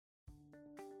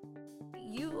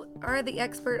You are the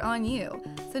expert on you,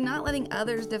 so not letting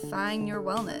others define your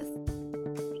wellness.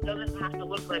 It doesn't have to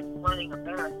look like running a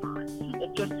marathon.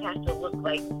 It just has to look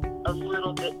like a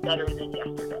little bit better than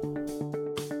yesterday.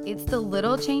 It's the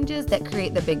little changes that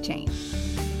create the big change.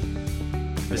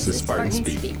 This is Spartans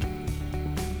Speak.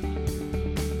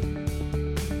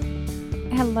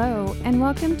 Hello, and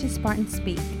welcome to Spartans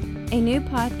Speak, a new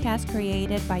podcast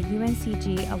created by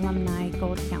UNCG Alumni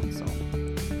Gold Council.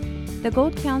 The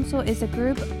Gold Council is a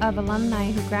group of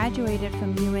alumni who graduated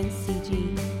from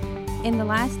UNCG in the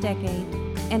last decade,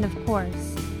 and of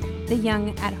course, the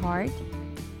young at heart.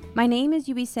 My name is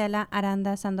Yubi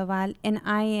Aranda Sandoval, and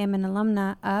I am an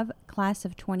alumna of class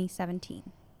of 2017.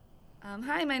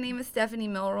 Hi, my name is Stefanie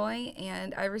Milory,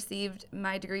 and I received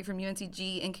my degree from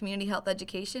UNCG in Community Health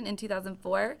Education in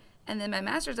 2004, and then my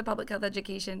Master's of Public Health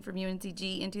Education from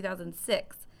UNCG in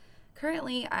 2006.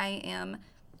 Currently, I am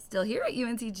still here at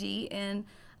UNCG in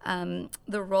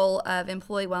the role of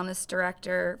Employee Wellness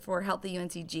Director for Healthy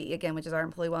UNCG, again, which is our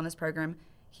employee wellness program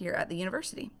here at the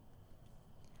university.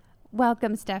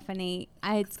 Welcome, Stefanie.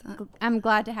 I'm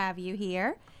glad to have you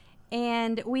here.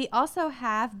 And we also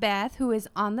have Beth, who is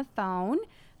on the phone.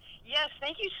 Yes,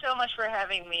 thank you so much for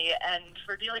having me and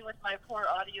for dealing with my poor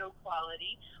audio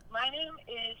quality. My name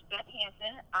is Beth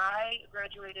Hansen. I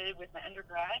graduated with my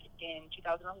undergrad in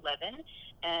 2011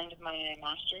 and my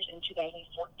master's in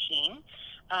 2014.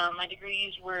 My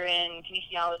degrees were in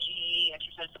kinesiology,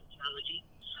 exercise physiology.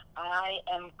 I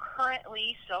am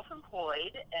currently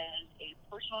self-employed as a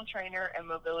personal trainer and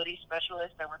mobility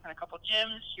specialist. I work in a couple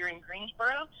gyms here in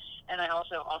Greensboro, and I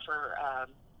also offer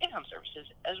in-home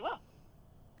services as well.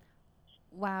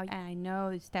 Wow, I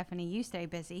know, Stefanie, you stay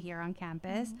busy here on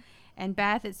campus. Mm-hmm. And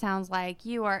Beth, it sounds like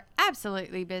you are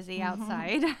absolutely busy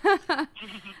outside. I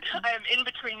am in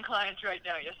between clients right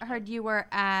now, yes. I heard you were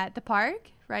at the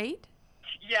park, right?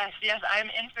 Yes. I'm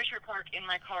in Fisher Park in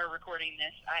my car recording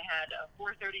this. I had a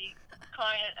 4:30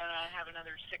 client, and I have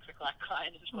another 6 o'clock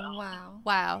client as well.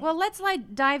 Wow. Well, let's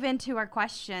dive into our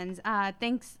questions.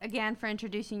 Thanks again for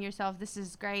introducing yourself. This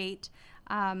is great.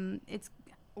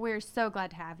 We're so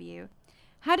glad to have you.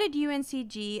 How did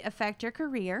UNCG affect your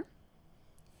career?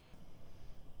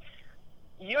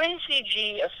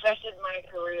 UNCG affected my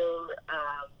career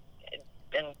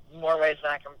in more ways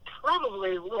than I can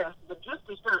probably list. But just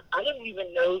to start, I didn't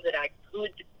even know that I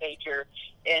could major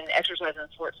in exercise and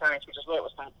sports science, which is what it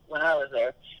was called when I was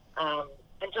there,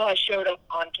 until I showed up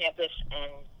on campus,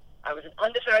 and I was an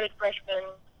undecided freshman.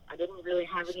 I didn't really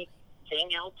have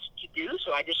anything else to do,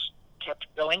 so I just kept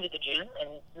going to the gym and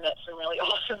met some really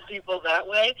awesome people that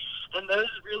way. And those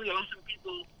really awesome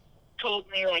people told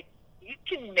me, like, you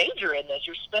can major in this.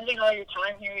 You're spending all your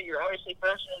time here. You're obviously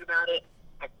passionate about it.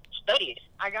 I studied.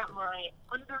 I got my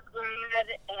undergrad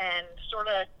and sort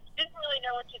of didn't really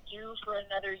know what to do for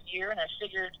another year, and I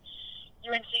figured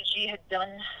UNCG had done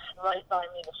right by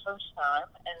me the first time.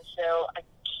 And so I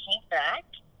came back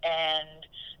and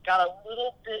got a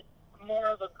little bit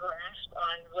more of a grasp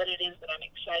on what it is that I'm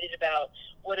excited about,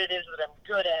 what it is that I'm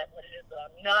good at, what it is that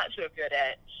I'm not so good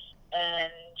at.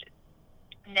 And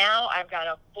now I've got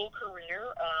a full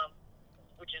career,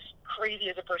 which is crazy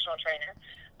as a personal trainer.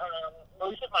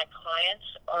 Most of my clients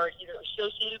are either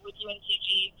associated with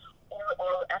UNCG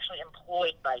or actually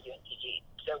employed by UNCG.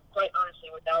 So quite honestly,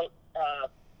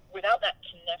 without that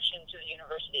connection to the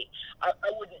university, I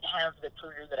wouldn't have the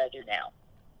career that I do now.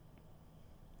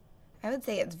 I would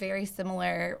say it's very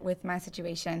similar with my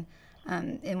situation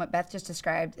in what Beth just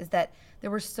described, is that there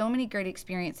were so many great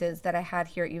experiences that I had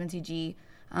here at UNCG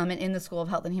and in the School of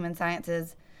Health and Human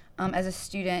Sciences as a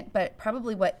student, but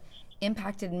probably what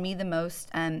impacted me the most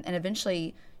and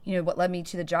eventually, what led me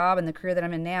to the job and the career that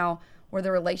I'm in now were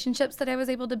the relationships that I was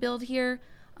able to build here,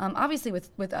 obviously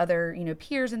with other,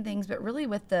 peers and things, but really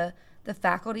with the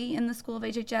faculty in the School of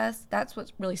HHS. That's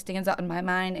what really stands out in my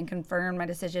mind and confirmed my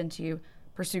decision to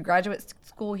pursue graduate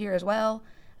school here as well.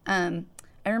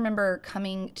 I remember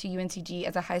coming to UNCG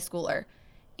as a high schooler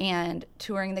and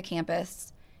touring the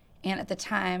campus. And at the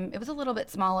time, it was a little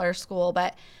bit smaller school,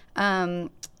 but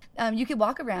you could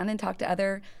walk around and talk to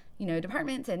other,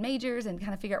 departments and majors and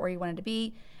kind of figure out where you wanted to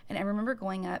be. And I remember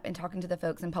going up and talking to the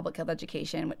folks in public health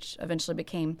education, which eventually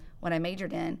became what I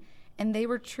majored in. And they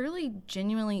were truly,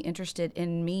 genuinely interested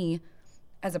in me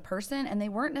as a person, and they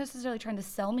weren't necessarily trying to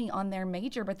sell me on their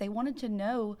major, but they wanted to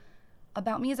know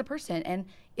about me as a person and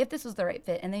if this was the right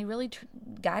fit. And they really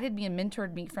guided me and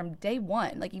mentored me from day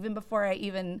one, like even before I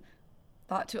even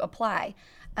thought to apply.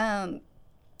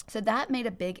 So that made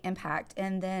a big impact.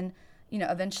 And then,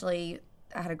 eventually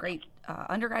I had a great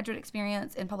undergraduate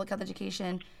experience in public health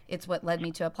education. It's what led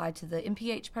me to apply to the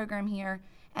MPH program here.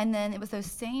 And then it was those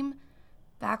same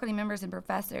faculty members and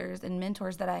professors and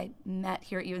mentors that I met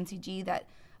here at UNCG that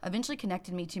eventually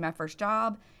connected me to my first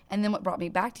job, and then what brought me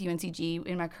back to UNCG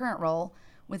in my current role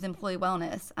with employee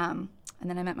wellness. And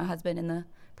then I met my husband in the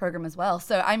program as well.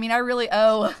 So, I mean, I really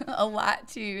owe a lot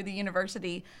to the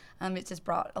university. It's just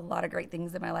brought a lot of great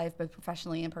things in my life, both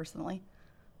professionally and personally.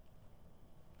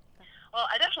 Well,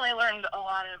 I definitely learned a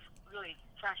lot of really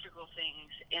practical things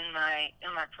in my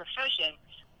profession,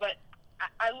 but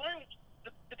I learned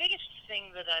the biggest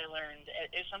thing that I learned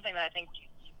is something that I think you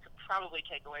could probably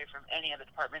take away from any of the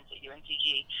departments at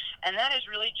UNCG, and that is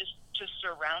really just to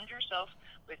surround yourself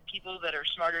with people that are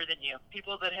smarter than you,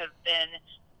 people that have been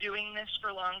doing this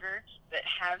for longer, that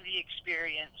have the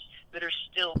experience, that are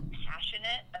still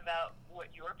passionate about what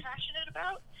you're passionate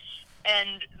about.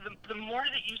 And the more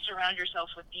that you surround yourself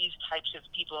with these types of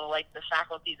people, like the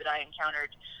faculty that I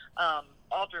encountered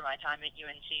all through my time at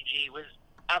UNCG, was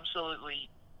absolutely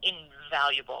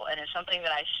invaluable, and it's something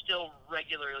that I still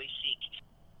regularly seek.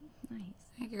 Nice.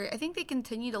 I agree. I think they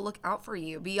continue to look out for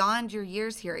you beyond your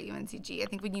years here at UNCG. I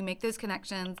think when you make those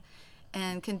connections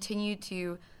and continue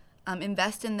to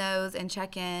invest in those and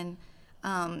check in,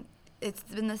 it's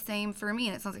been the same for me,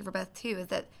 and it sounds like for Beth too, is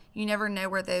that you never know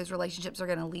where those relationships are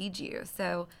going to lead you.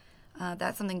 So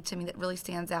that's something to me that really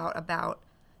stands out about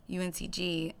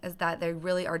UNCG, is that they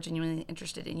really are genuinely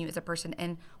interested in you as a person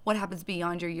and what happens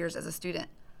beyond your years as a student.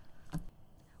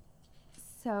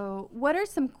 So what are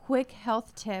some quick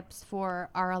health tips for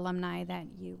our alumni that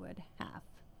you would have?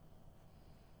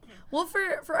 Well,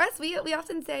 for us, we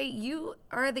often say you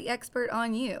are the expert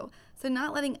on you. So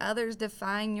not letting others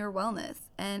define your wellness.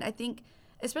 And I think,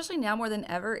 especially now more than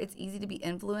ever, it's easy to be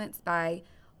influenced by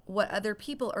what other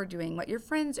people are doing, what your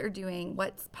friends are doing,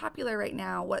 what's popular right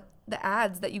now, what the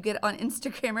ads that you get on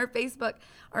Instagram or Facebook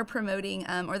are promoting,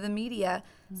 or the media.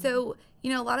 Mm-hmm. So,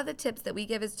 a lot of the tips that we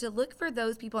give is to look for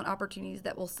those people and opportunities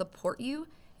that will support you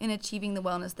in achieving the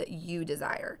wellness that you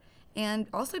desire. And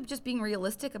also just being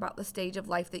realistic about the stage of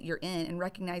life that you're in and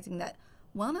recognizing that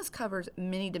wellness covers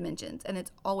many dimensions and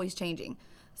it's always changing.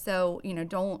 So,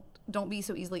 don't be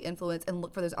so easily influenced, and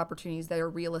look for those opportunities that are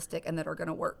realistic and that are going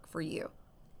to work for you.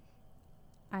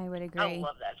 I would agree. I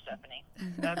love that, Stefanie.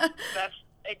 That's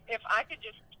if I could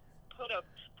just put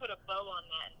a bow on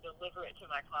that and deliver it to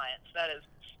my clients, that is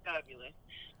fabulous.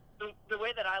 The way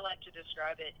that I like to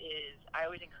describe it is I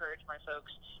always encourage my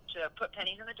folks to put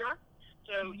pennies in the jar.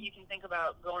 So you can think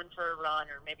about going for a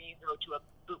run, or maybe you go to a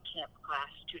boot camp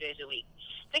class 2 days a week.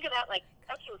 Think of that like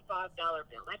that's your $5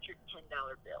 bill, that's your $10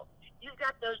 bill. You've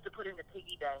got those to put in the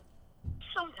piggy bank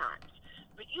sometimes,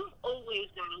 but you've always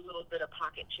got a little bit of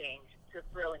pocket change to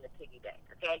throw in the piggy bank,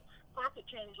 okay? Pocket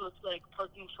change looks like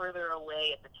parking further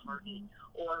away at the Target,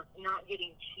 or not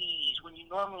getting cheese when you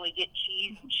normally get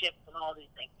cheese and chips and all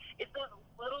these things. It's those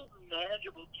little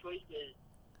manageable choices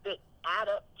that add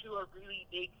up to a really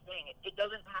big thing. It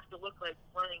doesn't have to look like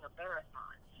running a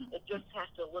marathon. It just has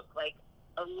to look like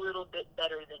a little bit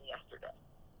better than yesterday.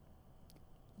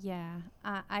 Yeah,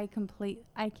 I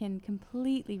can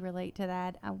completely relate to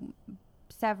that.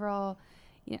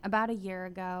 About a year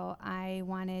ago, I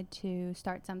wanted to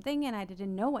start something and I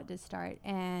didn't know what to start,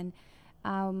 and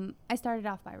I started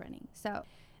off by running. So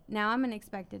now I'm an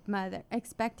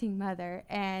expecting mother,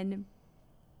 and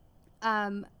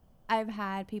I've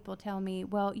had people tell me,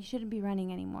 well, you shouldn't be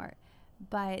running anymore,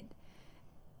 but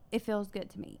it feels good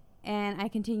to me. And I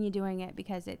continue doing it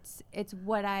because it's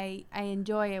what I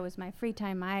enjoy. It was my free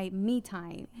time, my me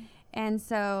time. And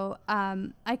so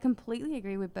I completely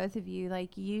agree with both of you.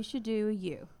 Like, you should do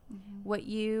you. Mm-hmm. What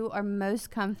you are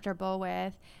most comfortable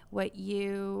with, what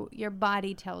your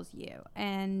body tells you.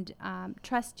 And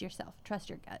trust yourself, trust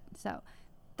your gut. So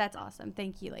that's awesome.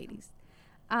 Thank you, ladies.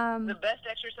 The best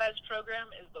exercise program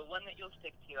is the one that you'll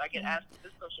stick to. I get asked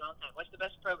this question all the time. What's the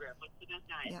best program? What's the best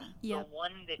diet? Yeah. The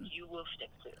one that you will stick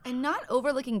to. And not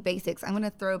overlooking basics. I'm going to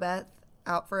throw Beth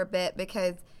out for a bit,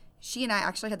 because she and I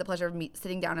actually had the pleasure of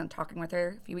sitting down and talking with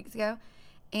her a few weeks ago.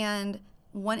 And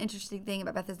one interesting thing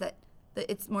about Beth is that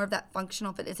it's more of that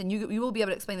functional fitness. And you will be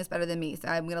able to explain this better than me, so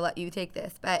I'm going to let you take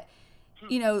this. But,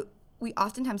 we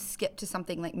oftentimes skip to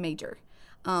something like major.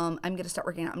 I'm going to start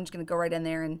working out. I'm just going to go right in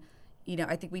there, and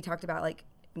I think we talked about, like,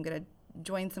 I'm going to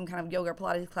join some kind of yoga or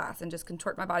Pilates class and just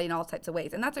contort my body in all types of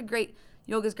ways. And that's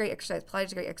yoga's great exercise, Pilates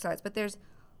is great exercise. But there's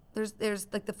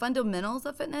like the fundamentals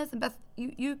of fitness. And Beth,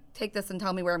 you take this and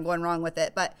tell me where I'm going wrong with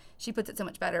it, but she puts it so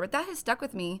much better. But that has stuck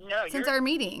with me since our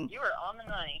meeting. You are on the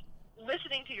money.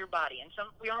 Listening to your body. And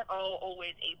we aren't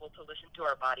always able to listen to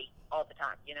our body all the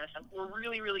time. We're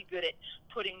really, really good at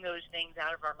putting those things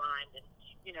out of our mind and,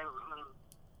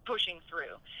 pushing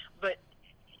through. But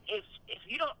if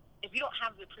you don't if you don't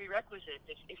have the prerequisites,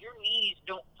 if your knees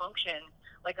don't function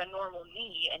like a normal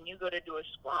knee and you go to do a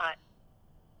squat,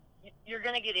 you're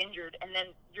going to get injured, and then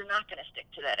you're not going to stick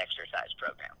to that exercise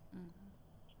program.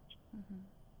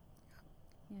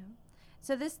 Yeah.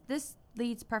 So this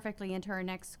leads perfectly into our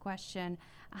next question.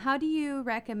 How do you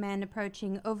recommend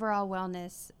approaching overall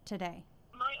wellness today?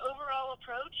 My overall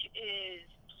approach is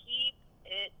keep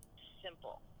it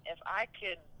simple. If I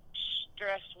could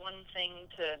stress one thing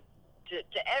to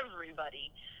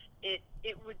everybody,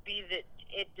 it would be that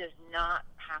it does not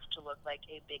have to look like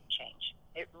a big change.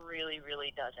 It really,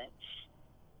 really doesn't.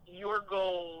 Your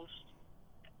goals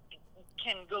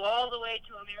can go all the way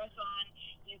to a marathon.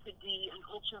 You could be an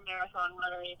ultra-marathon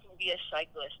runner. You can be a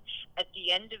cyclist. At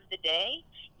the end of the day,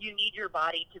 you need your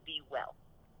body to be well.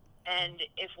 And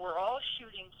if we're all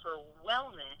shooting for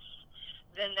wellness,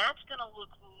 then that's going to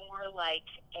look more like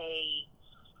a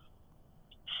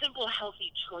simple,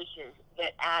 healthy choices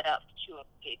that add up to a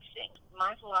big thing.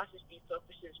 My philosophy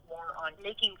focuses more on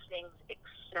making things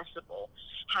accessible.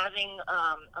 Having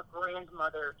a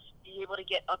grandmother be able to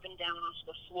get up and down off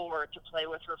the floor to play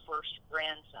with her first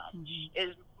grandson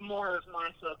is more of my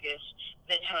focus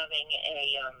than having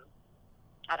a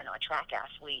track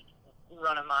athlete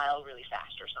run a mile really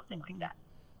fast or something like that.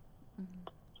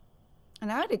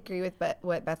 And I would agree with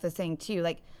what Beth is saying too.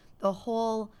 Like the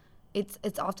whole, it's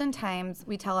oftentimes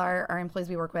we tell our employees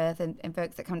we work with and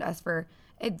folks that come to us for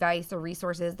advice or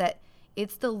resources that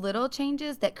it's the little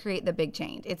changes that create the big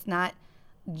change. It's not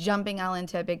jumping all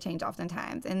into a big change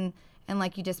oftentimes. And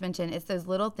like you just mentioned, it's those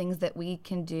little things that we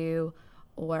can do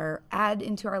or add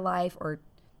into our life or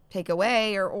take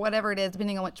away or whatever it is,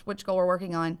 depending on which goal we're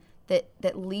working on,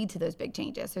 that lead to those big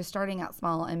changes. So starting out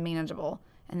small and manageable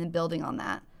and then building on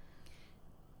that.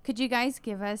 Could you guys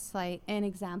give us like an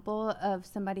example of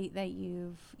somebody that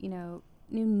you've, knew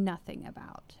nothing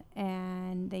about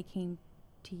and they came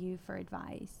to you for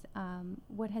advice?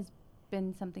 What has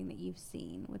been something that you've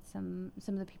seen with some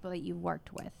of the people that you've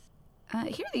worked with?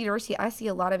 Here at the university, I see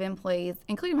a lot of employees,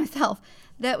 including myself,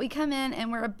 that we come in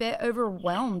and we're a bit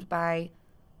overwhelmed by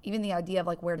even the idea of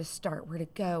like where to start, where to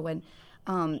go. And,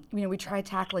 we try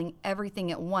tackling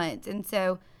everything at once. And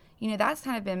so, that's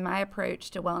kind of been my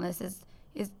approach to wellness is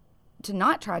to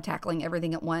not try tackling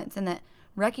everything at once, and that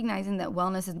recognizing that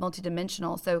wellness is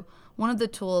multidimensional. So one of the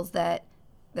tools that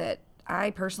I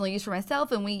personally use for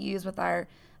myself and we use with our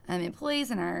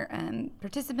employees and our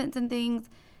participants and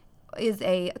things is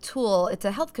a tool. It's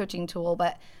a health coaching tool,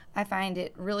 but I find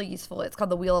it really useful. It's called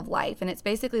the Wheel of Life, and it's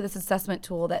basically this assessment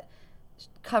tool that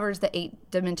covers the 8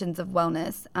 dimensions of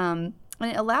wellness. And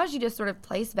it allows you to sort of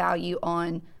place value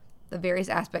on the various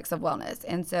aspects of wellness.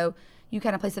 And so you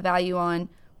kind of place a value on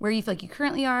where you feel like you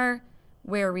currently are,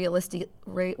 where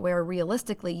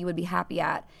realistically you would be happy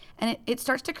at. And it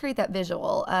starts to create that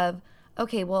visual of,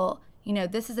 okay, well,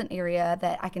 this is an area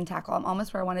that I can tackle. I'm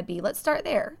almost where I want to be. Let's start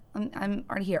there. I'm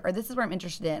already here. Or this is where I'm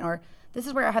interested in. Or this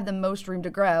is where I have the most room to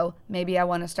grow. Maybe I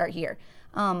want to start here.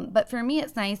 But for me,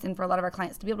 it's nice, and for a lot of our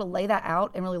clients, to be able to lay that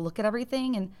out and really look at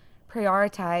everything and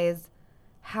prioritize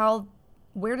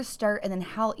where to start and then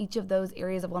how each of those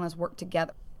areas of wellness work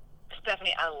together.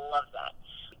 Stephanie, I love that.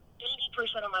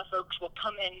 80% of my folks will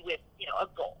come in with, a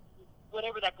goal,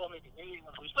 whatever that goal may be. Maybe they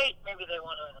want to lose weight, maybe they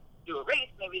want to do a race,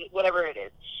 maybe whatever it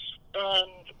is.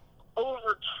 And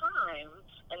over time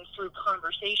and through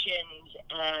conversations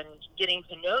and getting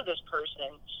to know this person,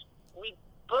 we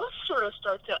both sort of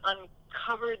start to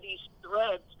uncover these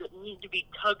threads that need to be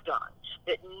tugged on,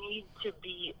 that need to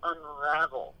be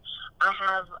unraveled. I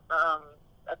have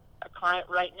a client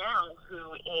right now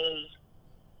who is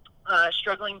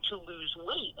struggling to lose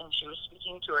weight, and she was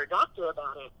speaking to her doctor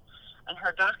about it, and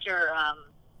her doctor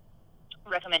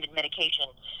recommended medication,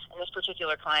 and this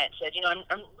particular client said,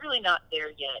 I'm really not there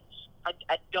yet.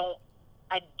 I don't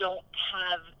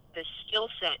have the skill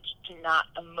set to not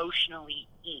emotionally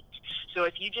eat. So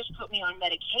if you just put me on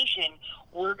medication,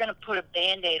 we're going to put a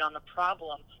Band-Aid on the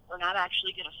problem. We're not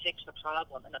actually going to fix the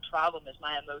problem, and the problem is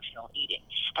my emotional eating.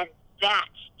 And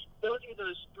those are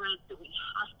those threads that we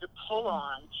have to pull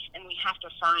on, and we have to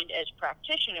find as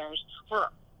practitioners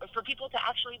for people to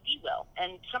actually be well.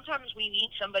 And sometimes we need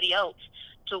somebody else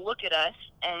to look at us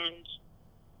and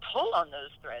pull on those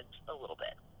threads a little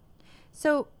bit.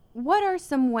 So what are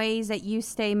some ways that you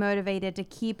stay motivated to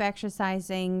keep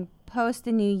exercising post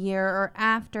the new year or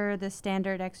after the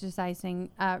standard exercising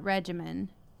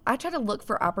regimen? I try to look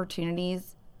for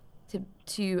opportunities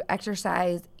to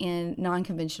exercise in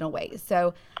non-conventional ways.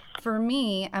 So for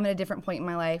me, I'm at a different point in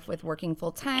my life with working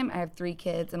full time. I have 3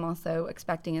 kids. I'm also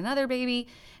expecting another baby.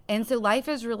 And so life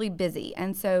is really busy.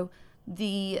 And so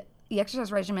the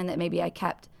exercise regimen that maybe I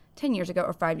kept 10 years ago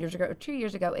or 5 years ago or 2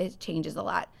 years ago, it changes a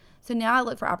lot. So now I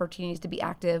look for opportunities to be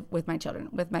active with my children,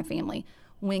 with my family.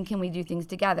 When can we do things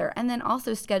together? And then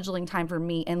also scheduling time for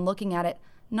me and looking at it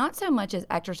not so much as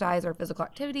exercise or physical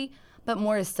activity, but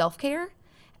more as self-care.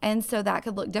 And so that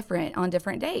could look different on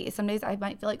different days. Some days I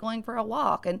might feel like going for a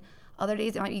walk, and other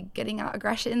days it might be getting out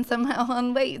aggression somehow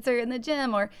on weights or in the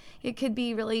gym, or it could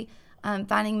be really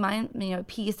finding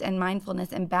peace and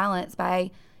mindfulness and balance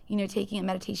by, taking a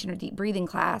meditation or deep breathing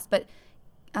class. But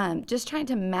just trying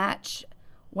to match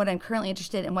what I'm currently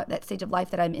interested in, what that stage of life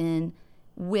that I'm in,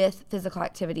 with physical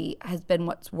activity has been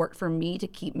what's worked for me to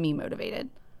keep me motivated.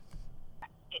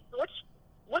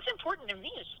 What's important to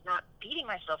me is not beating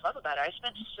myself up about it. I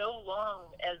spent so long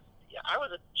I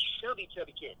was a chubby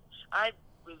kid. I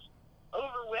was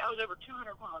over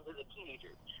 200 pounds as a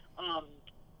teenager.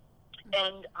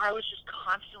 And I was just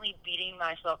constantly beating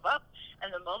myself up.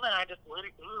 And the moment I just let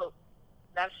it go,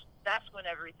 that's when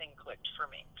everything clicked for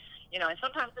me. And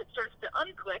sometimes it starts to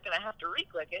unclick and I have to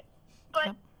re-click it.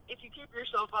 But if you keep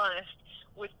yourself honest,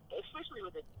 especially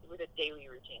with a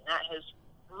daily routine, that has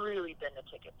really been the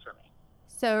ticket for me.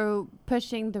 So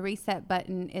pushing the reset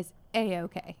button is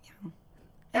A-okay. Yeah.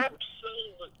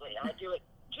 Absolutely. I do it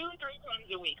 2 or 3 times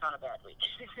a week on a bad week.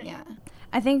 Yeah.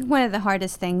 I think one of the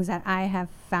hardest things that I have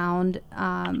found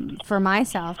for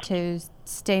myself to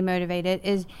stay motivated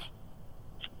is,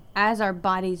 as our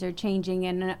bodies are changing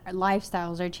and our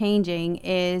lifestyles are changing,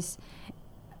 is,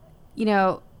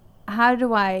 because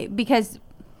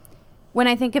when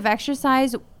I think of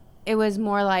exercise, it was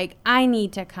more like I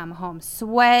need to come home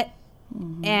sweat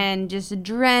and just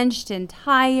drenched and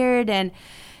tired and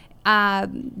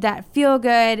that feel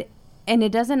good. And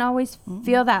it doesn't always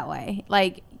feel that way.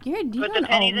 Like, put the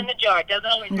pennies in the jar. It doesn't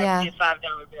always have to be a $5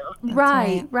 bill.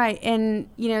 Right. And,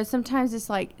 sometimes it's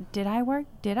like, did I work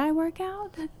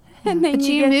out? And then but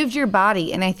you moved your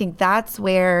body. And I think that's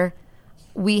where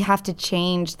we have to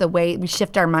change the way we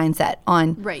shift our mindset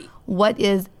on what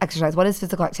is exercise, what is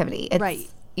physical activity.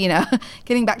 It's,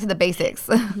 getting back to the basics.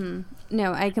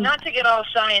 No, I can not to get all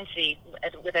sciencey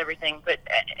with everything, but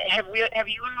have you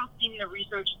all seen the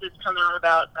research that's come out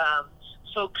about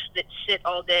folks that sit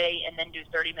all day and then do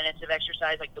 30 minutes of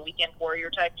exercise, like the weekend warrior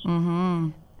types?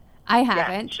 I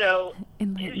haven't. Yeah. So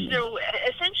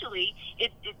essentially,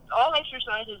 all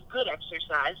exercise is good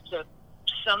exercise. To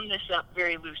sum this up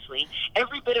very loosely,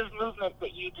 every bit of movement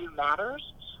that you do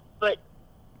matters, but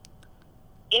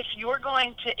if you're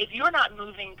not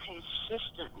moving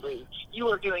consistently, you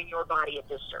are doing your body a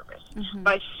disservice.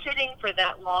 By sitting for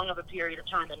that long of a period of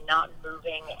time and not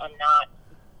moving and not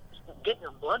getting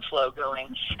your blood flow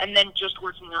going, and then just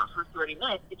working out for 30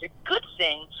 minutes, it's a good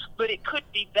thing, but it could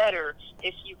be better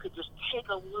if you could just take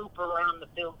a loop around the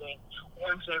building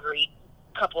once every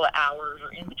couple of hours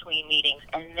or in between meetings,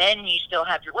 and then you still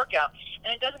have your workout.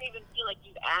 And it doesn't even feel like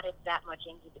you've added that much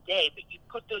into the day, but you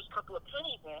put those couple of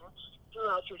pennies in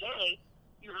throughout your day,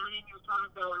 you're running your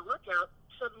 $5 workout,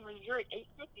 suddenly you're at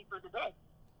 $8.50 for the day.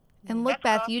 And look,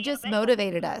 Beth, you just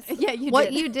motivated us. Yeah, you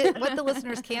did. What the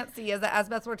listeners can't see is that as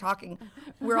Beth we're talking,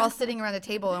 we're all sitting around the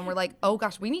table and we're like, oh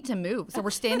gosh, we need to move. So we're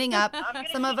standing up.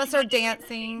 Some of us are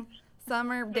dancing.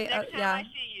 Some are, I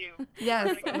see you.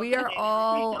 Yes, we are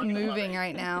all moving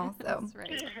right now. So that's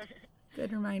right.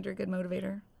 Good reminder, good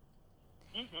motivator.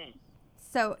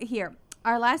 So here,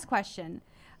 our last question.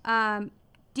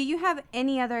 Do you have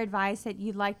any other advice that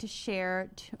you'd like to share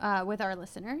with our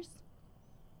listeners?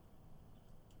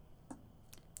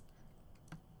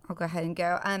 I'll go ahead and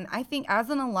go. I think as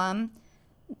an alum,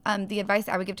 the advice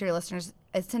I would give to your listeners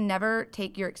is to never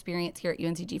take your experience here at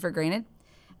UNCG for granted.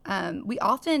 We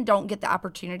often don't get the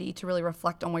opportunity to really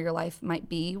reflect on where your life might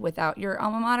be without your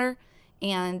alma mater.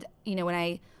 And, when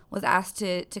I was asked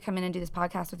to come in and do this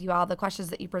podcast with you all, the questions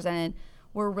that you presented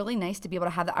were really nice to be able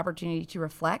to have the opportunity to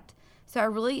reflect. So I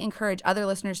really encourage other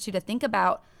listeners to think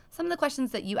about some of the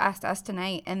questions that you asked us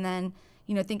tonight, and then,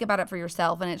 think about it for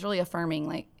yourself. And it's really affirming,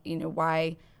 like,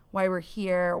 why we're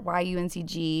here, why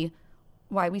UNCG,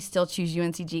 why we still choose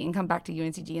UNCG and come back to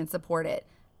UNCG and support it.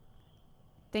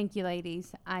 Thank you,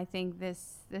 ladies. I think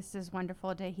this is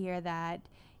wonderful to hear that,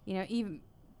 even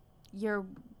you're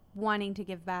wanting to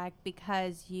give back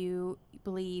because you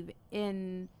believe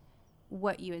in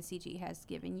what UNCG has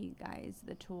given you guys,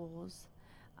 the tools.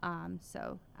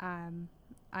 So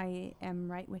I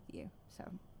am right with you. So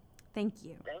thank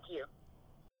you. Thank you.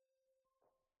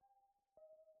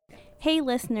 Hey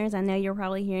listeners, I know you're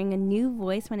probably hearing a new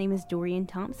voice. My name is Dorian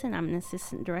Thompson. I'm an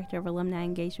Assistant Director of Alumni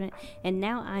Engagement, and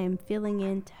now I am filling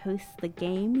in to host the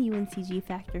game UNCG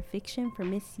Fact or Fiction for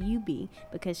Miss Yubi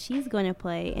because she's going to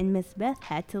play and Miss Beth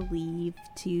had to leave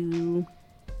to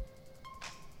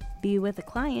be with a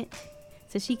client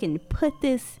so she can put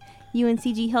this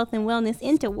UNCG health and wellness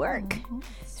into work.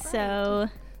 So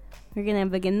we're going to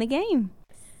begin the game.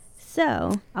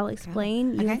 So I'll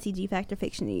explain UNCG fact or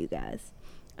fiction to you guys.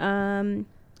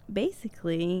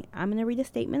 Basically, I'm going to read a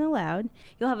statement aloud.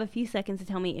 You'll have a few seconds to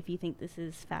tell me if you think this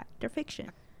is fact or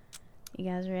fiction. You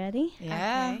guys ready?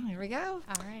 Yeah, here we go.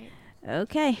 All right.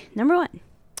 Okay, number 1.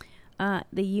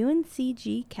 The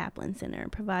UNCG Kaplan Center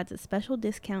provides a special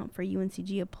discount for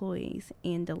UNCG employees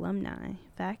and alumni.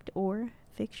 Fact or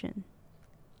fiction?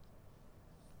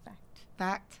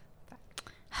 Fact.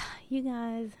 You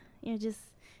guys,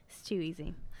 it's too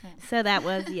easy. So that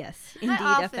was, yes, indeed My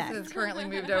a office fact. is currently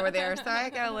moved over there, so I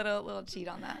got a little cheat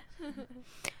on that.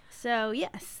 So,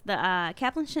 yes, the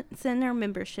Kaplan Center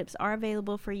memberships are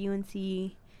available for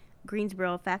UNC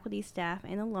Greensboro faculty, staff,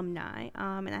 and alumni.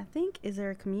 And I think, is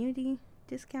there a community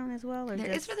discount as well? Or There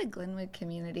is just for the Glenwood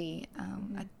community.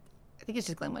 I think it's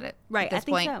just Glenwood at right, this I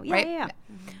think point. so. Yeah, right? yeah.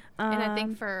 And I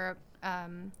think for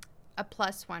a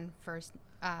 +1 for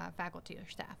faculty or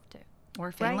staff, too.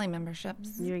 Or family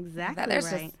memberships. You're exactly There's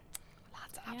right. just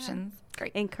lots of options.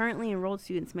 Great. And currently enrolled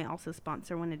students may also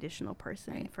sponsor one additional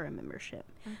person for a membership.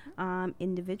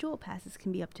 Individual passes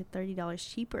can be up to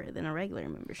 $30 cheaper than a regular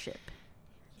membership.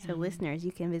 So listeners,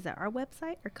 you can visit our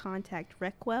website or contact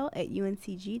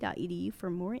recwell@uncg.edu for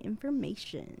more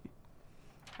information.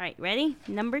 All right, ready?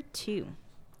 Number 2.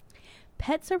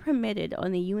 Pets are permitted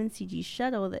on the UNCG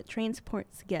shuttle that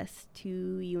transports guests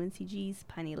to UNCG's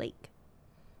Piney Lake.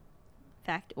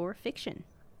 Fact or fiction?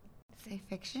 Say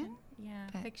fiction? Yeah,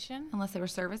 But- fiction. Unless they were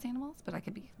service animals, but I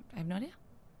have no idea.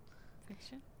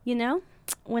 Fiction.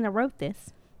 When I wrote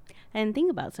this, I didn't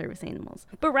think about service animals.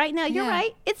 But right now, you're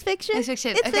right. It's fiction. It's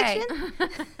fiction. It's Okay.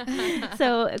 fiction.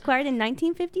 So, acquired in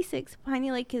 1956,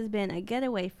 Piney Lake has been a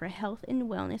getaway for health and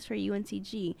wellness for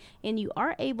UNCG. And you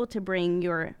are able to bring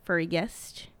your furry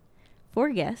guest,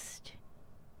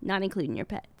 not including your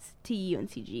pets, to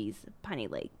UNCG's Piney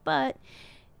Lake. But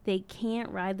they can't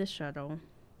ride the shuttle.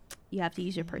 You have to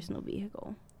use your personal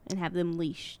vehicle and have them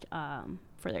leashed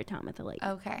for their time at the lake.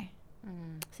 Okay.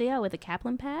 So yeah, with a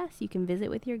Kaplan Pass, you can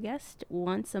visit with your guest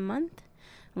once a month,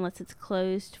 unless it's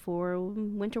closed for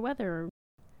winter weather.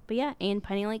 But yeah, and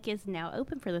Piney Lake is now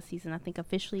open for the season, I think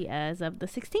officially as of the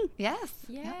 16th. Yes.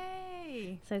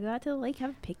 Yay. So go out to the lake,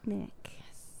 have a picnic.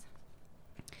 Yes.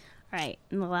 All right,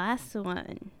 and the last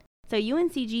one. So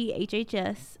UNCG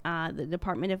HHS, the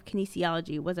Department of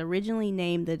Kinesiology, was originally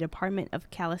named the Department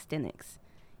of Calisthenics.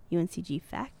 UNCG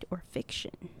fact or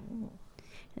fiction? Ooh.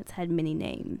 It's had many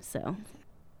names, so.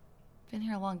 Been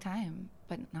here a long time,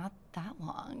 but not that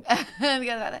long.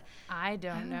 I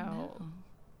don't know.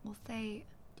 We'll say,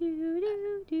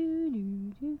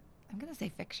 I'm going to say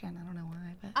fiction. I don't know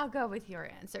why, but. I'll go with your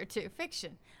answer, too.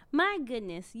 Fiction. My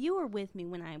goodness, you were with me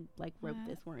when I wrote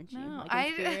this, weren't you? No, like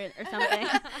in spirit or something.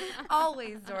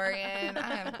 Always, Dorian.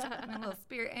 I am my little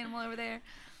spirit animal over there.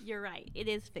 You're right. It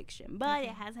is fiction, but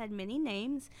it has had many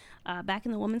names. Back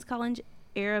in the Women's College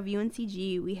era of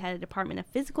UNCG, we had a Department of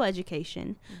Physical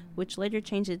Education, which later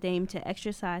changed its name to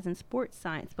Exercise and Sports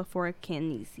Science before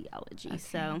Kinesiology. Okay.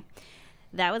 So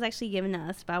that was actually given to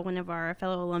us by one of our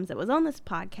fellow alums that was on this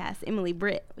podcast, Emily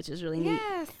Britt, which is really neat.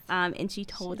 And she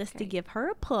told us to give her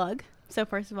a plug. So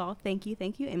first of all, thank you,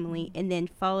 Emily. And then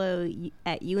follow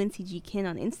at UNCG Kin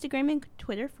on Instagram and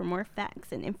Twitter for more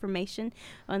facts and information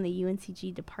on the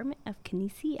UNCG Department of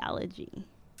Kinesiology.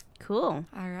 Cool.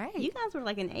 All right. You guys were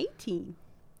like an A-team.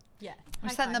 Yeah. We're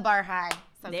setting the bar high.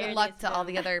 So There good it luck is, to all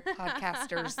the other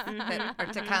podcasters that are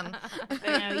to come.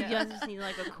 You guys just need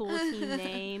like a cool team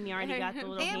name. You already got the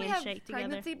little And we have handshake together.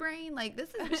 pregnancy brain. Like we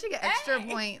should get extra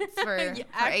points for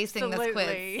acing this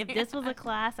quiz. If this was a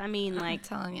class, I mean, I'm like,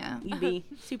 telling you. you'd be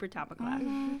super top of class.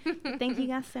 Thank you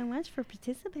guys so much for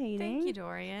participating. Thank you,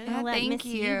 Dorian. I'll let thank Miss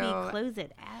you. Yubi close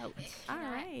it out. All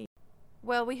right.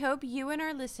 Well, we hope you and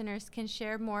our listeners can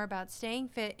share more about staying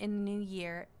fit in the new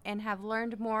year and have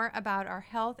learned more about our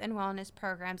health and wellness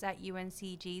programs at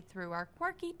UNCG through our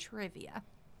quirky trivia.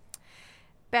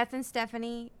 Beth and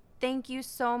Stefanie, thank you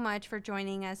so much for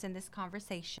joining us in this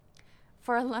conversation.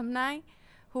 For alumni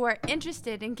who are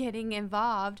interested in getting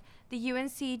involved, the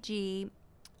UNCG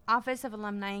Office of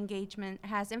Alumni Engagement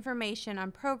has information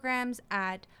on programs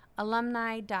at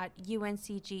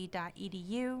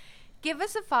alumni.uncg.edu. Give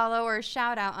us a follow or a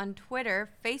shout out on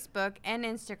Twitter, Facebook, and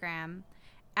Instagram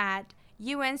at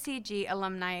UNCG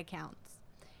alumni accounts.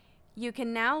 You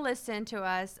can now listen to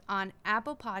us on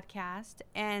Apple Podcast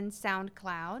and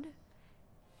SoundCloud.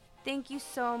 Thank you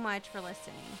so much for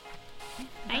listening.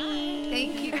 Bye.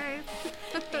 Thank you guys.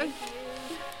 Thank you.